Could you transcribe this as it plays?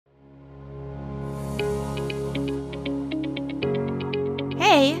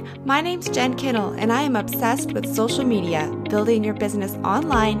Hey, my name's Jen Kinnell, and I am obsessed with social media, building your business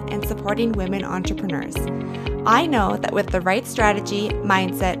online, and supporting women entrepreneurs. I know that with the right strategy,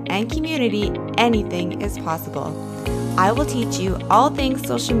 mindset, and community, anything is possible. I will teach you all things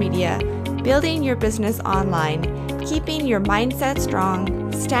social media, building your business online, keeping your mindset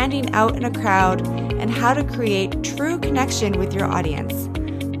strong, standing out in a crowd, and how to create true connection with your audience.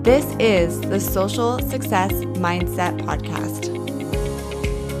 This is the Social Success Mindset Podcast.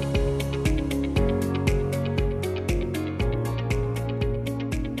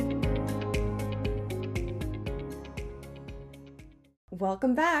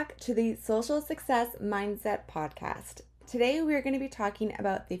 Welcome back to the Social Success Mindset Podcast. Today we are going to be talking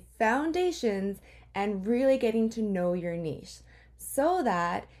about the foundations and really getting to know your niche so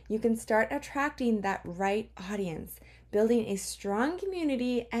that you can start attracting that right audience, building a strong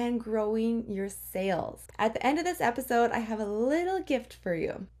community, and growing your sales. At the end of this episode, I have a little gift for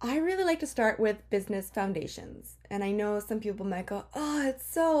you. I really like to start with business foundations. And I know some people might go, oh,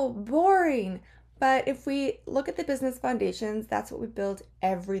 it's so boring. But if we look at the business foundations, that's what we build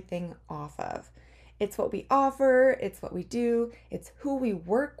everything off of. It's what we offer, it's what we do, it's who we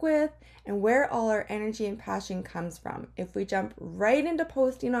work with, and where all our energy and passion comes from. If we jump right into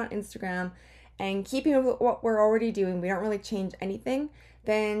posting on Instagram and keeping with what we're already doing, we don't really change anything,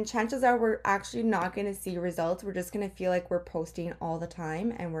 then chances are we're actually not going to see results. We're just going to feel like we're posting all the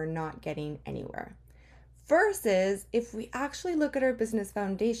time and we're not getting anywhere. Versus if we actually look at our business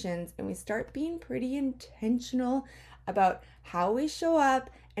foundations and we start being pretty intentional about how we show up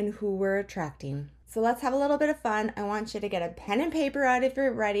and who we're attracting. So let's have a little bit of fun. I want you to get a pen and paper out if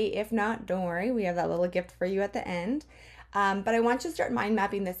you're ready. If not, don't worry. We have that little gift for you at the end. But I want you to start mind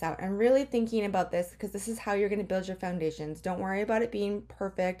mapping this out and really thinking about this because this is how you're going to build your foundations. Don't worry about it being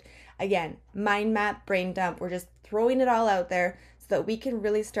perfect. Again, mind map, brain dump. We're just throwing it all out there so that we can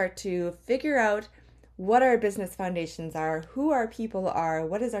really start to figure out what our business foundations are, who our people are,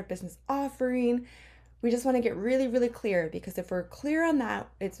 what is our business offering. We just want to get really, really clear because if we're clear on that,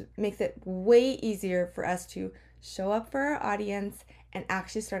 it makes it way easier for us to show up for our audience and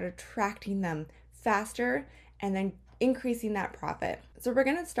actually start attracting them faster and then increasing that profit. So we're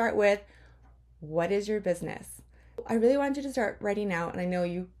going to start with, what is your business? I really want you to start writing out, and I know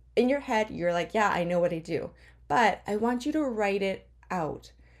you, in your head, you're like, yeah, I know what I do, but I want you to write it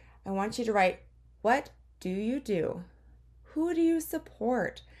out. I want you to write, what do you do? Who do you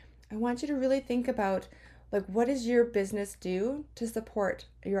support? I want you to really think about, like, what does your business do to support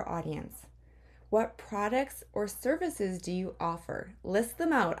your audience? What products or services do you offer? List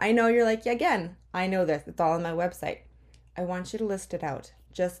them out. I know you're like, yeah, again, I know this. It's all on my website. I want you to list it out.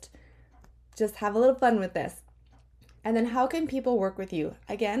 Just have a little fun with this. And then how can people work with you?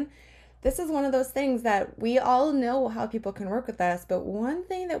 Again, this is one of those things that we all know how people can work with us, but one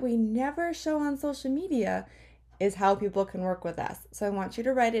thing that we never show on social media is how people can work with us. So I want you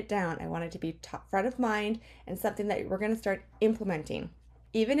to write it down. I want it to be front of mind and something that we're going to start implementing.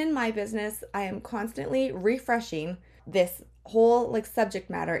 Even in my business, I am constantly refreshing this whole subject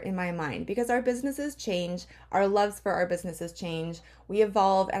matter in my mind because our businesses change, our loves for our businesses change, we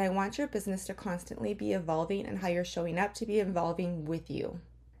evolve, and I want your business to constantly be evolving and how you're showing up to be evolving with you.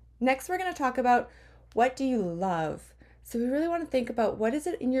 Next, we're going to talk about, what do you love? So we really want to think about, what is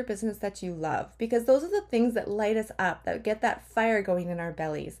it in your business that you love? Because those are the things that light us up, that get that fire going in our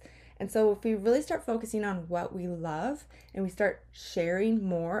bellies. And so if we really start focusing on what we love and we start sharing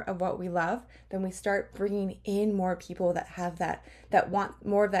more of what we love, then we start bringing in more people that have that want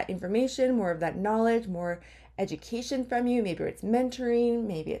more of that information, more of that knowledge, more education from you. Maybe it's mentoring,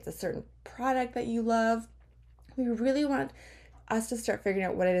 maybe it's a certain product that you love. We really want us to start figuring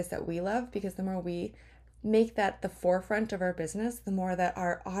out what it is that we love, because the more we make that the forefront of our business, the more that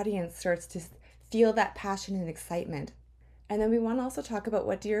our audience starts to feel that passion and excitement. And then we want to also talk about,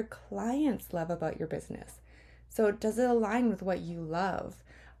 what do your clients love about your business? So does it align with what you love?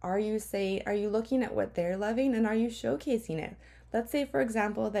 Are you looking at what they're loving and are you showcasing it? Let's say, for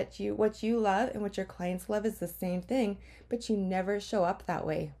example, that what you love and what your clients love is the same thing, but you never show up that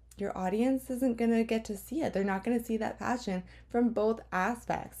way. Your audience isn't going to get to see it. They're not going to see that passion from both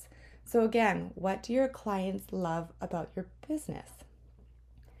aspects. So again, what do your clients love about your business?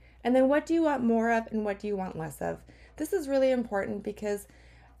 And then what do you want more of and what do you want less of? This is really important because,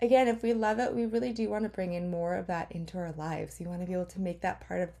 again, if we love it, we really do want to bring in more of that into our lives. You want to be able to make that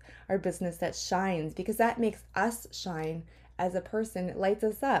part of our business that shines, because that makes us shine as a person. It lights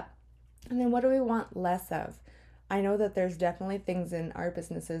us up. And then what do we want less of? I know that there's definitely things in our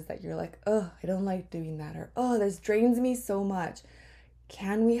businesses that you're like, oh, I don't like doing that, or oh, this drains me so much.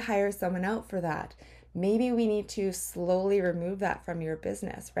 Can we hire someone out for that? maybe we need to slowly remove that from your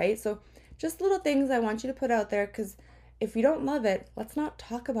business, right? So just little things I want you to put out there, because if you don't love it, let's not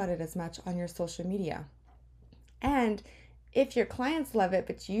talk about it as much on your social media. And if your clients love it,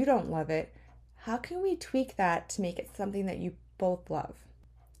 but you don't love it, how can we tweak that to make it something that you both love?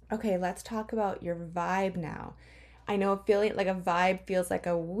 Okay, let's talk about your vibe now. I know feeling like a vibe feels like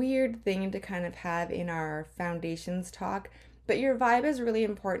a weird thing to kind of have in our foundations talk, but your vibe is really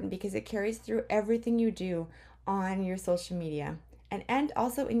important because it carries through everything you do on your social media and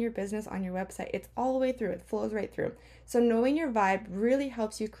also in your business on your website. It's all the way through, it flows right through. So knowing your vibe really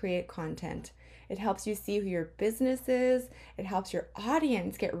helps you create content. It helps you see who your business is. It helps your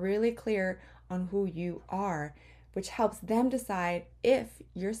audience get really clear on who you are, which helps them decide if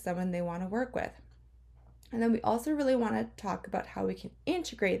you're someone they want to work with. And then we also really want to talk about how we can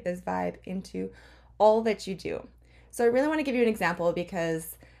integrate this vibe into all that you do. So I really want to give you an example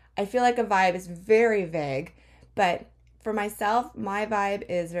because I feel like a vibe is very vague, but for myself, my vibe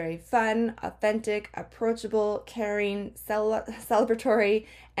is very fun, authentic, approachable, caring, celebratory,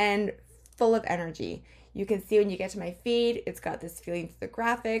 and full of energy. You can see when you get to my feed, it's got this feeling through the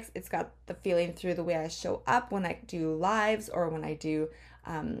graphics. It's got the feeling through the way I show up when I do lives or when I do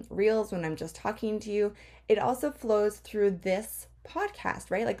reels, when I'm just talking to you. It also flows through this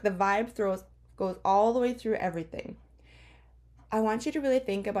podcast, right? Like the vibe goes all the way through everything. I want you to really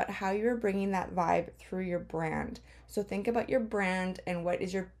think about how you're bringing that vibe through your brand. So think about your brand and what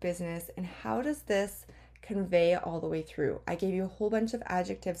is your business and how does this convey all the way through. I gave you a whole bunch of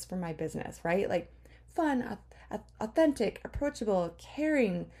adjectives for my business, right? Like fun, authentic, approachable,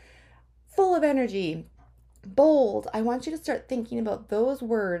 caring, full of energy, bold. I want you to start thinking about those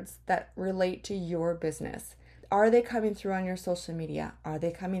words that relate to your business. Are they coming through on your social media? Are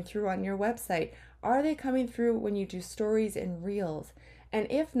they coming through on your website? Are they coming through when you do stories and reels? And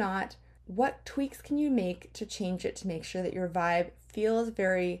if not, what tweaks can you make to change it to make sure that your vibe feels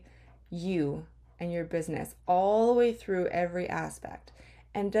very you and your business all the way through every aspect?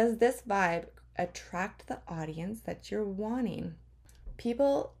 And does this vibe attract the audience that you're wanting?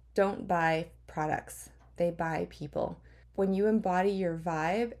 People don't buy products, they buy people. When you embody your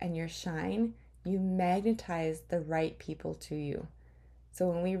vibe and your shine, you magnetize the right people to you. So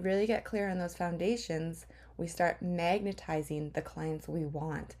when we really get clear on those foundations, we start magnetizing the clients we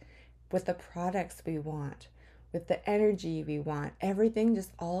want, with the products we want, with the energy we want. Everything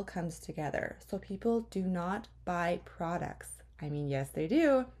just all comes together. So people do not buy products. I mean, yes, they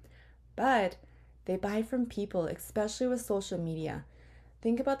do, but they buy from people, especially with social media.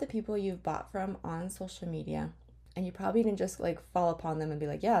 Think about the people you've bought from on social media, and you probably didn't just like fall upon them and be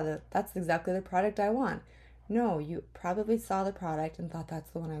like, yeah, that's exactly the product I want. No, you probably saw the product and thought that's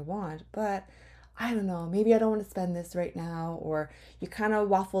the one I want, but I don't know, maybe I don't want to spend this right now, or you kind of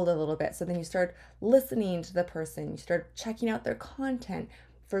waffled a little bit. So then you start listening to the person, you start checking out their content.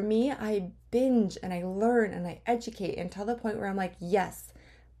 For me, I binge and I learn and I educate until the point where I'm like, yes,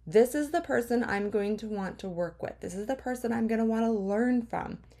 this is the person I'm going to want to work with. This is the person I'm going to want to learn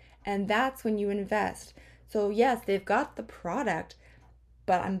from. And that's when you invest. So yes, they've got the product,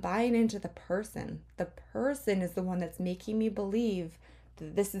 but I'm buying into the person. The person is the one that's making me believe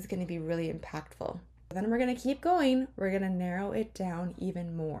that this is going to be really impactful. Then we're going to keep going. We're going to narrow it down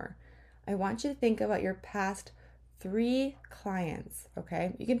even more. I want you to think about your past 3 clients,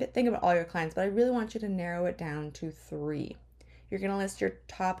 okay? You can think about all your clients, but I really want you to narrow it down to 3. You're going to list your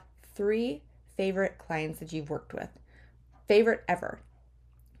top 3 favorite clients that you've worked with. Favorite ever.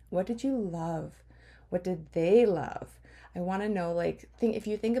 What did you love? What did they love? I want to know, if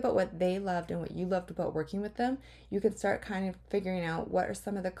you think about what they loved and what you loved about working with them, you can start kind of figuring out what are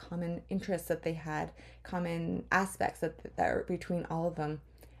some of the common interests that they had, common aspects that are between all of them.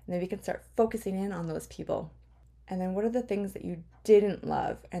 And then we can start focusing in on those people. And then what are the things that you didn't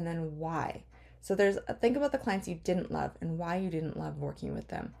love and then why? So think about the clients you didn't love and why you didn't love working with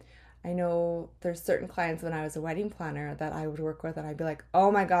them. I know there's certain clients when I was a wedding planner that I would work with and I'd be like,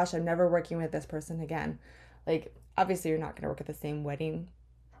 oh my gosh, I'm never working with this person again. Obviously you're not going to work with the same wedding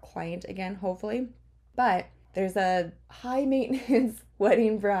client again, hopefully. But there's a high maintenance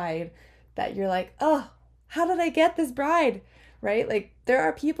wedding bride that you're like, oh, how did I get this bride? Right? There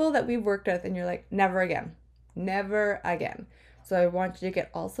are people that we've worked with and you're like, never again, never again. So I want you to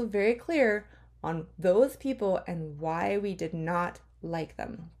get also very clear on those people and why we did not like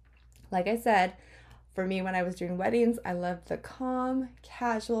them. Like I said, for me, when I was doing weddings, I loved the calm,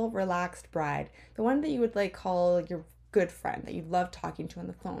 casual, relaxed bride. The one that you would call your good friend, that you love talking to on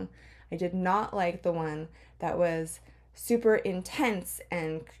the phone. I did not like the one that was super intense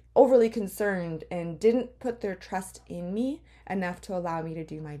and overly concerned and didn't put their trust in me enough to allow me to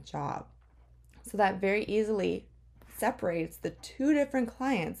do my job. So that very easily separates the two different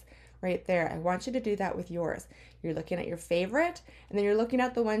clients right there. I want you to do that with yours. You're looking at your favorite, and then you're looking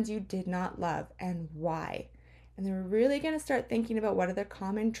at the ones you did not love and why. And then we're really going to start thinking about what are the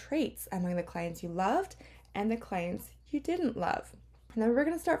common traits among the clients you loved and the clients you didn't love. And then we're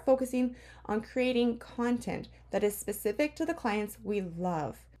going to start focusing on creating content that is specific to the clients we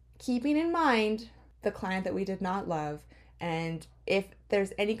love, keeping in mind the client that we did not love. And if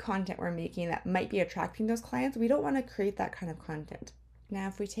there's any content we're making that might be attracting those clients, we don't want to create that kind of content. Now,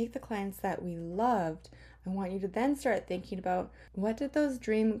 if we take the clients that we loved, I want you to then start thinking about, what did those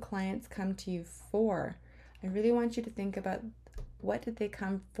dream clients come to you for? I really want you to think about, what did they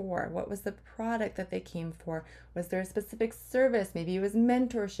come for? What was the product that they came for? Was there a specific service? Maybe it was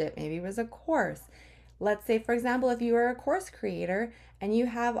mentorship. Maybe it was a course. Let's say, for example, if you are a course creator and you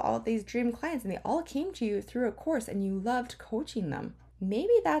have all these dream clients and they all came to you through a course and you loved coaching them.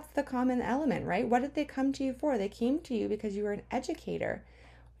 Maybe that's the common element, right? What did they come to you for? They came to you because you were an educator.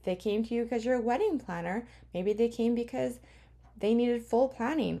 They came to you because you're a wedding planner. Maybe they came because they needed full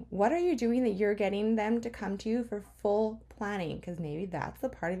planning. What are you doing that you're getting them to come to you for full planning? Because maybe that's the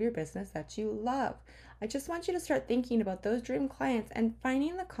part of your business that you love. I just want you to start thinking about those dream clients and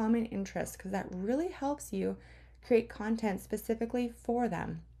finding the common interest, because that really helps you create content specifically for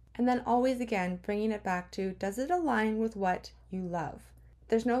them. And then always, again, bringing it back to, does it align with what you love?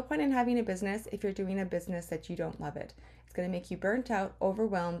 There's no point in having a business if you're doing a business that you don't love it. It's going to make you burnt out,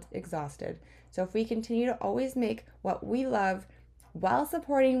 overwhelmed, exhausted. So if we continue to always make what we love while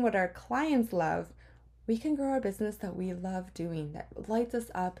supporting what our clients love, we can grow a business that we love doing, that lights us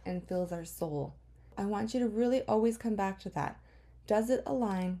up and fills our soul. I want you to really always come back to that. Does it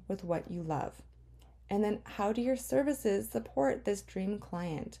align with what you love? And then how do your services support this dream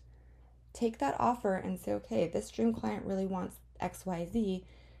client? Take that offer and say, okay, this dream client really wants XYZ.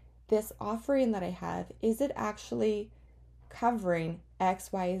 This offering that I have, is it actually covering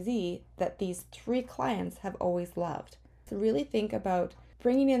XYZ that these 3 clients have always loved? So really think about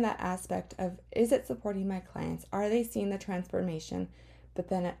bringing in that aspect of, is it supporting my clients? Are they seeing the transformation? But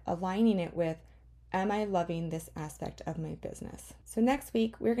then aligning it with, am I loving this aspect of my business? So next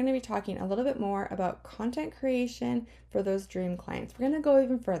week, we're going to be talking a little bit more about content creation for those dream clients. We're going to go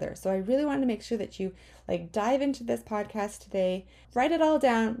even further. So I really wanted to make sure that you dive into this podcast today, write it all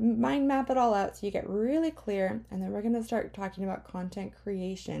down, mind map it all out so you get really clear. And then we're going to start talking about content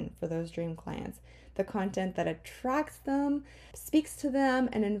creation for those dream clients. The content that attracts them, speaks to them,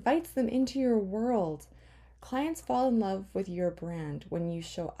 and invites them into your world. Clients fall in love with your brand when you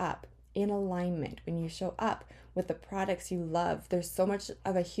show up in alignment, when you show up with the products you love. There's so much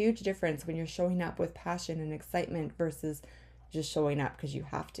of a huge difference when you're showing up with passion and excitement versus just showing up because you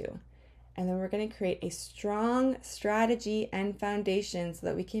have to. And then we're going to create a strong strategy and foundation so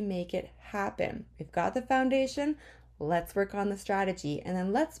that we can make it happen. We've got the foundation, let's work on the strategy, and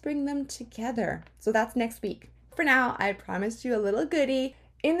then let's bring them together. So that's next week. For now, I promised you a little goodie.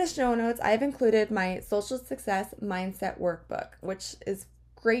 In the show notes, I've included my Social Success Mindset Workbook, which is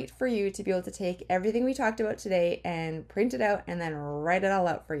great for you to be able to take everything we talked about today and print it out and then write it all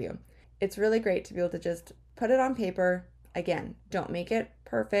out for you. It's really great to be able to just put it on paper. Again, don't make it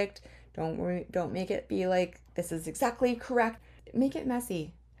perfect. Don't make it be like, this is exactly correct. Make it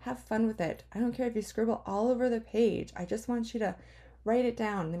messy. Have fun with it. I don't care if you scribble all over the page. I just want you to write it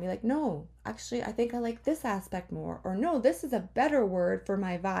down and be like, no, actually, I think I like this aspect more. Or no, this is a better word for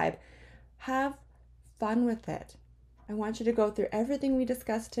my vibe. Have fun with it. I want you to go through everything we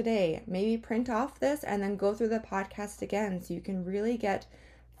discussed today. Maybe print off this and then go through the podcast again so you can really get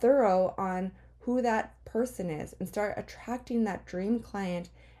thorough on who that person is and start attracting that dream client.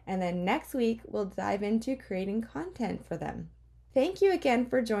 And then next week, we'll dive into creating content for them. Thank you again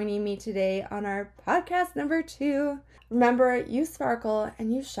for joining me today on our podcast number 2. Remember, you sparkle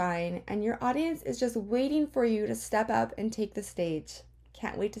and you shine, and your audience is just waiting for you to step up and take the stage.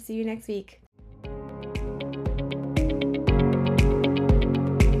 Can't wait to see you next week.